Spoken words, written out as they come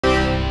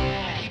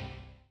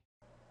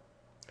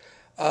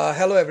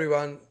Hello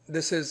everyone,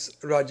 this is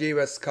Rajiv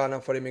S.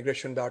 Khanna for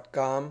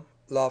immigration.com,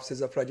 law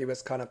offices of Rajiv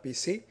S. Khanna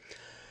PC.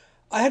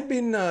 I had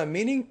been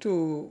meaning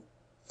to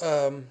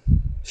um,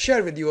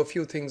 share with you a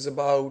few things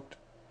about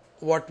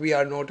what we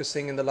are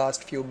noticing in the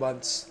last few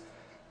months.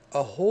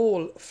 A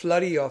whole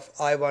flurry of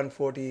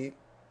I-140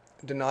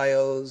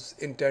 denials,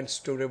 intents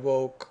to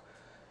revoke.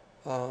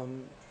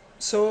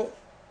 So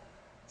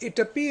it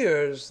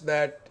appears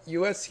that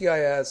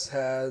USCIS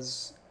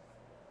has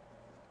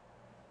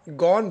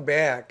gone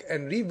back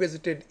and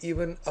revisited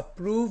even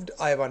approved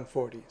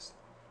I-140s.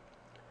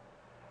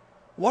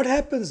 What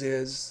happens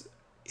is,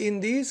 in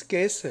these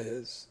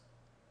cases,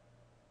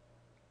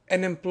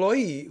 an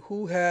employee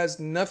who has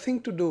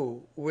nothing to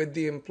do with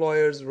the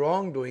employer's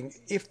wrongdoing,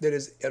 if there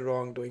is a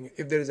wrongdoing,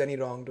 if there is any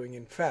wrongdoing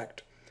in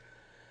fact,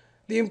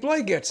 the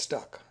employee gets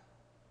stuck.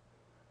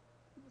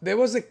 There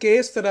was a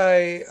case that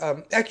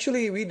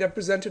we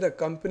represented a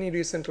company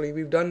recently.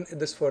 We've done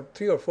this for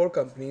 3 or 4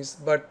 companies,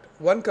 but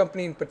one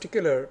company in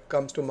particular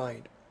comes to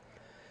mind.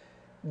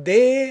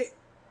 They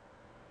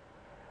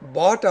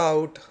bought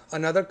out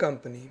another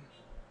company,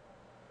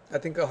 I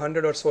think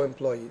 100 or so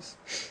employees,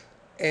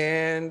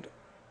 and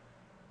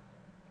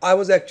I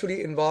was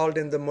actually involved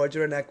in the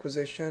merger and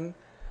acquisition,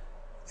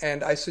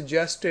 and I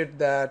suggested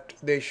that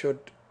they should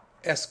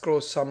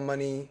escrow some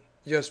money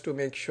just to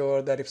make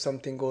sure that if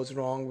something goes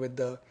wrong with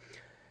the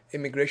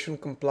immigration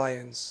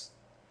compliance,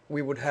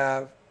 we would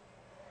have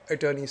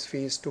attorney's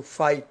fees to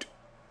fight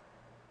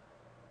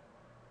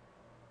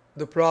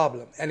the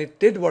problem. And it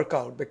did work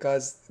out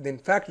because, in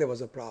fact, there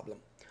was a problem.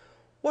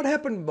 What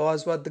happened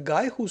was what the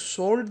guy who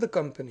sold the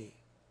company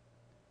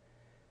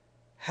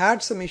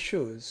had some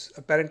issues.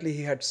 Apparently,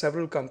 he had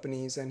several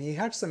companies and he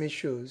had some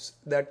issues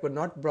that were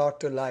not brought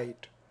to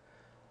light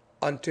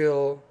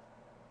until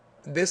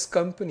this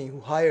company who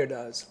hired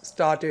us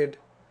started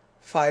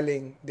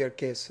filing their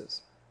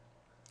cases.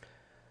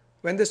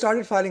 When they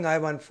started filing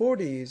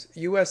I-140s,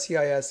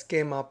 USCIS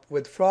came up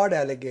with fraud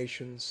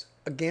allegations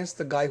against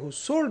the guy who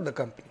sold the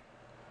company.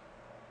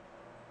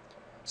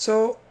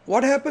 So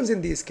what happens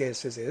in these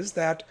cases is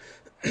that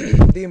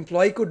the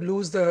employee could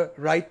lose the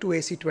right to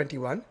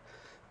AC-21,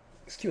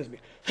 excuse me,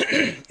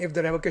 if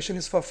the revocation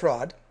is for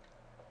fraud.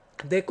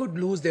 They could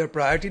lose their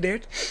priority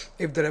date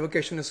if the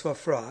revocation is for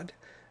fraud,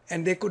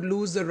 and they could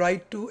lose the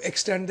right to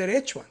extend their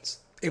H1s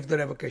if the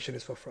revocation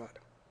is for fraud.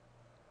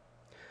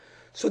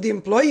 So the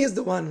employee is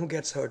the one who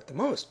gets hurt the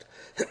most.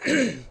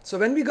 So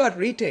when we got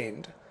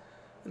retained,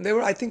 there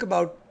were, I think,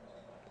 about,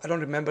 I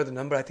don't remember the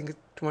number, I think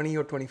 20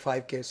 or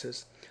 25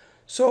 cases.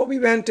 So we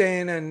went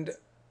in and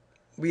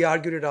we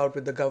argued it out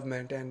with the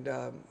government, and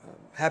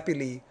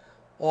happily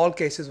all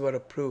cases were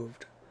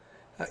approved.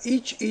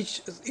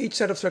 Each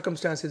set of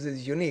circumstances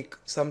is unique.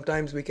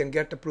 Sometimes we can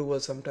get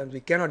approvals, sometimes we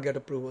cannot get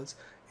approvals.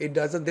 It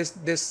doesn't.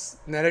 This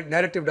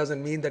narrative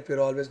doesn't mean that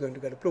we're always going to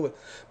get approval.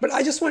 But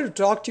I just want to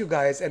talk to you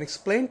guys and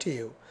explain to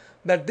you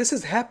that this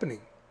is happening.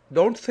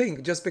 Don't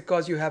think just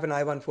because you have an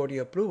I-140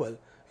 approval,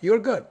 you're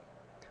good.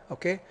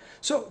 Okay.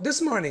 So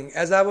this morning,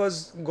 as I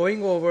was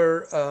going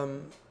over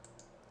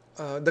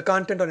the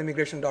content on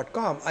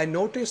immigration.com, I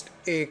noticed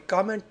a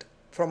comment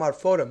from our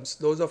forums.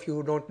 Those of you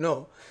who don't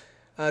know,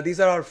 these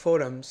are our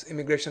forums,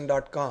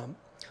 immigration.com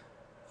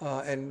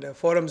and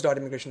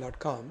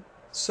forums.immigration.com.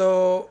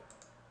 So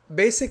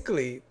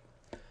basically,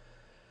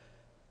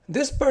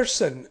 this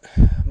person,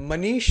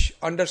 Manish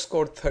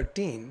underscore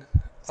 13,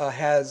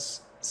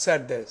 has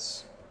said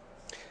this: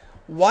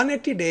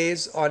 180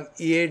 days on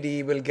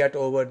EAD will get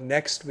over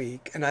next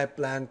week, and I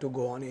plan to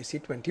go on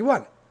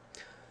AC-21.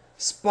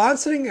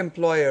 Sponsoring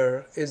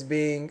employer is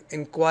being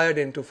inquired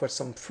into for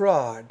some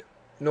fraud.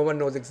 No one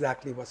knows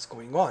exactly what's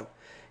going on.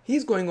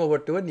 He's going over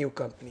to a new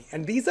company.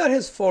 And these are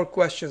his 4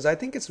 questions. I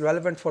think it's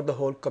relevant for the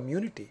whole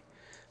community.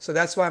 So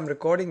that's why I'm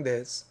recording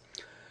this.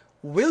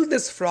 Will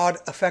this fraud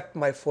affect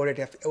my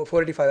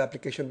 485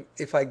 application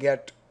will I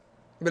get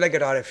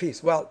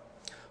RFEs? Well,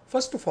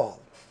 first of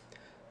all,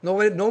 no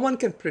one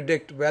can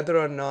predict whether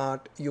or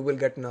not you will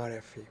get an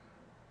RFE.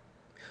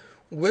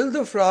 Will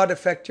the fraud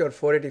affect your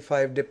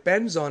 485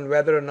 depends on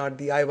whether or not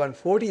the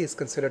I-140 is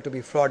considered to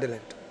be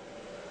fraudulent.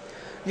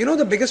 You know,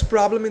 the biggest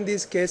problem in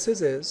these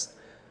cases is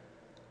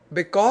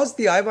because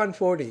the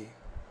I-140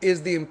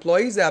 is the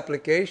employee's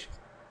application,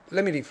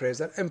 let me rephrase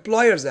that,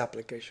 employer's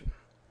application.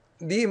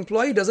 The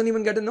employee doesn't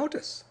even get a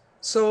notice.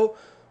 So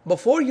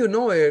before you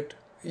know it,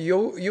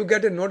 you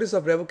get a notice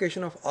of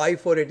revocation of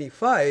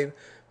I-485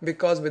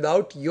 because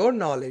without your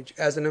knowledge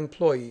as an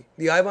employee,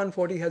 the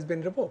I-140 has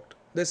been revoked.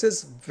 This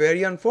is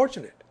very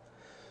unfortunate.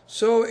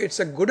 So it's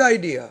a good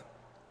idea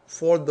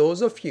for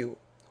those of you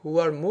who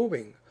are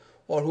moving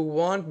or who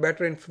want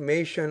better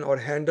information or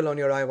handle on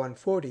your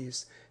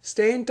I-140s,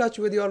 stay in touch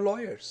with your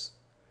lawyers.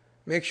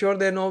 Make sure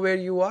they know where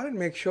you are and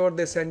make sure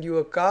they send you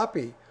a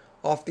copy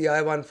of the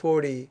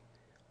I-140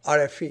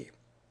 RFE.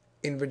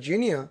 In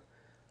Virginia,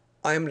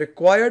 I am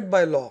required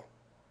by law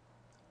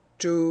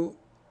to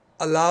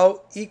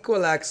allow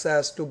equal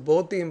access to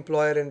both the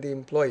employer and the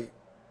employee.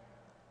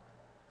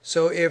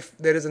 So if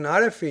there is an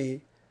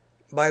RFE,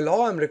 by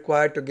law I'm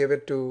required to give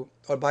it to,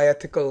 or by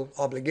ethical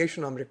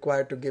obligation I'm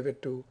required to give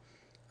it to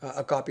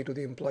a copy to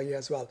the employee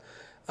as well.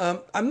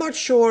 I'm not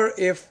sure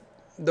if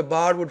the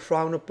bar would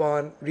frown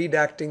upon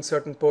redacting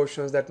certain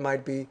portions that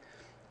might be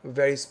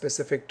very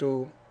specific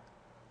to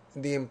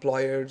the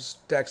employer's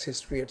tax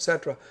history,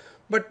 etc.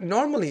 But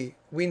normally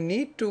we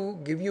need to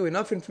give you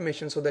enough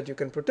information so that you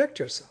can protect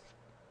yourself.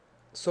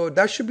 So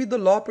that should be the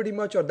law pretty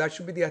much, or that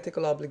should be the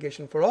ethical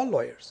obligation for all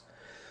lawyers.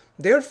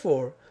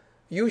 Therefore,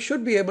 you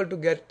should be able to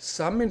get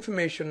some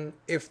information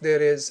if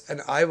there is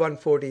an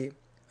I-140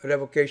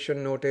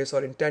 revocation notice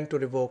or intent to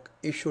revoke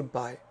issued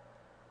by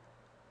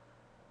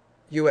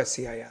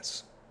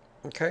USCIS.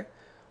 Okay?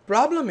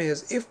 Problem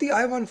is, if the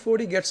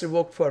I-140 gets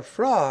revoked for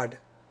fraud,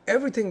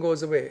 everything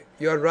goes away.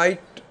 Your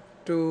right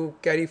to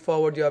carry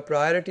forward your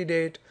priority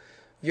date,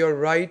 your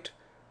right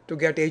to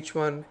get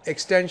H1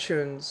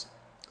 extensions,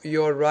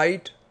 your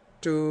right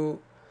to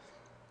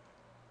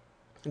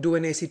do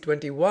an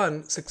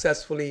AC-21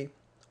 successfully,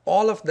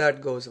 all of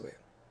that goes away.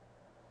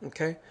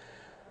 Okay.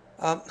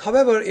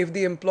 However, if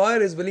the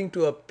employer is willing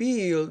to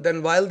appeal,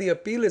 then while the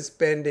appeal is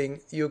pending,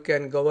 you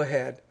can go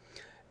ahead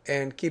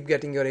and keep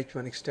getting your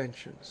H1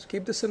 extensions.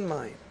 Keep this in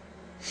mind.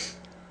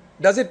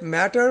 Does it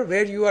matter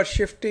where you are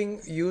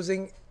shifting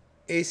using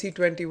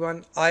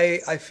AC-21?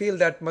 I feel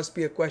that must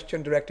be a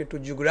question directed to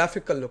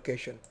geographical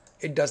location.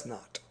 It does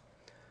not.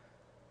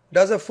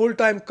 Does a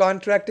full-time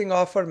contracting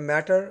offer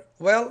matter?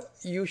 Well,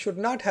 you should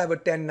not have a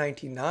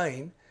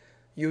 1099.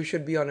 You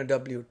should be on a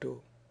W-2.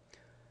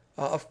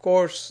 Of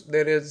course,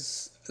 there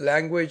is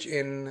language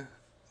in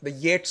the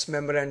Yates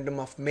Memorandum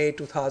of May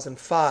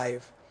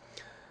 2005,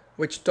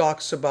 which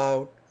talks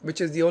about, which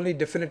is the only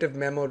definitive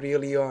memo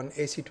really on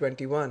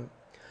AC-21,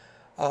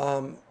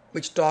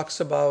 which talks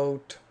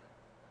about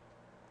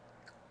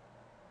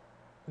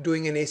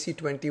doing an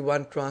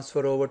AC-21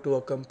 transfer over to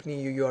a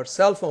company you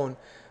yourself own.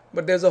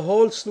 But there's a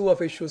whole slew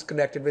of issues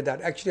connected with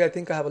that. Actually, I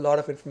think I have a lot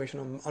of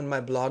information on my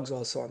blogs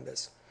also on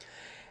this.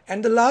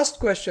 And the last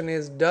question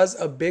is, does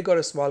a big or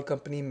a small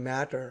company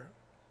matter?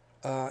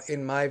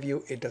 In my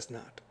view, it does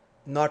not.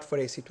 Not for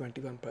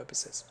AC-21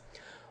 purposes.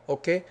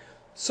 Okay.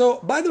 So,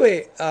 by the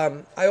way,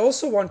 I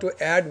also want to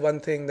add one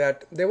thing,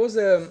 that there was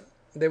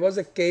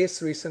a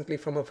case recently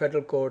from a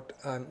federal court.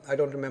 I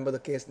don't remember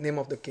the name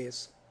of the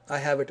case. I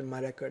have it in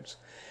my records,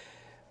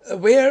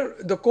 where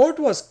the court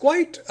was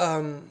quite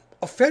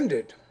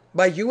offended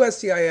by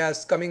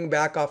USCIS coming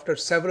back after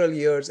several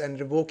years and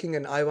revoking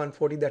an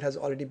I-140 that has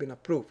already been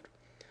approved.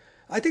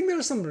 I think there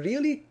are some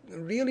really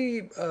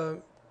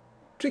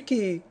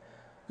tricky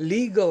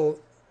legal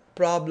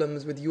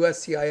problems with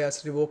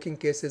USCIS revoking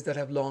cases that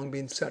have long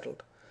been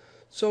settled.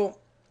 So,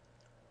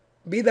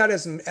 be that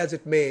as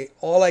it may,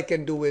 all I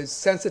can do is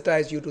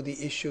sensitize you to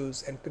the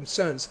issues and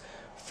concerns.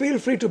 Feel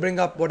free to bring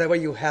up whatever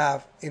you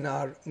have in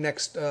our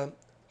next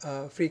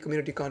free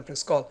community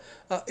conference call.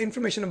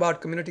 Information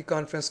about community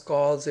conference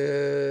calls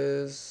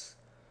is,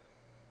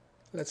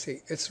 let's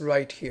see, it's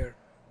right here.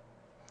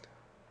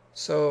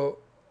 So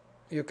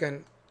you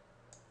can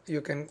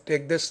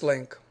take this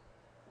link,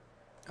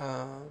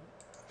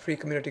 free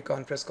community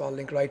conference call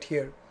link right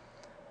here,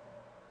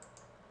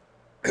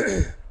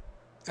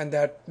 and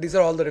that these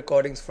are all the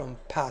recordings from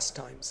past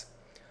times.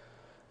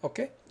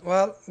 Okay,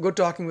 well, good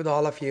talking with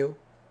all of you.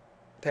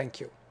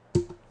 Thank you.